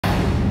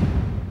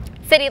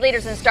City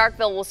leaders in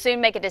Starkville will soon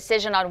make a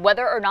decision on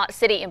whether or not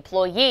city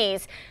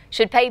employees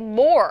should pay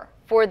more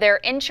for their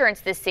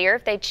insurance this year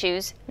if they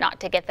choose not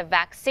to get the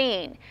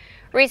vaccine.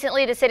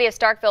 Recently, the city of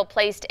Starkville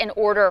placed an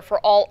order for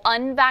all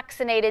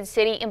unvaccinated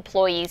city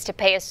employees to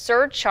pay a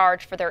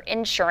surcharge for their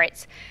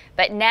insurance.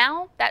 But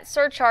now that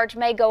surcharge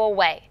may go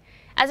away.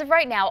 As of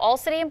right now, all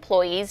city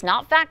employees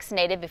not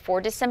vaccinated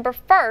before December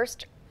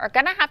 1st are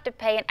going to have to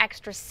pay an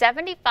extra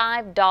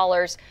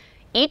 $75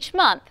 each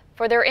month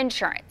for their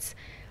insurance.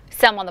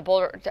 Some on the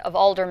Board of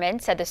Aldermen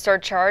said the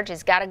surcharge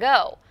has got to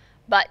go.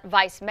 But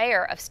Vice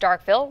Mayor of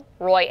Starkville,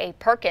 Roy A.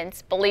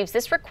 Perkins, believes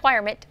this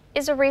requirement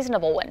is a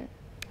reasonable one.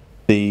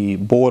 The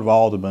Board of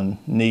Aldermen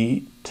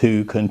need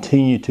to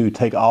continue to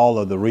take all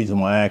of the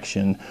reasonable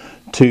action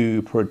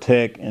to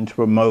protect and to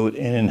promote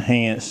and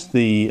enhance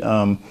the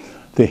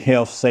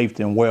health,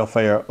 safety, and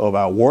welfare of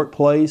our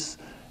workplace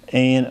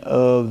and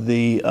of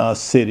the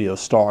city of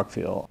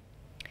Starkville.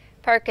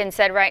 Perkins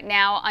said right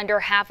now under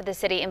half of the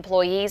city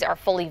employees are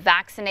fully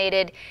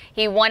vaccinated.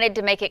 He wanted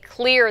to make it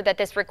clear that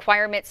this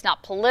requirement's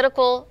not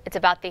political. It's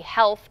about the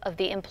health of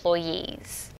the employees.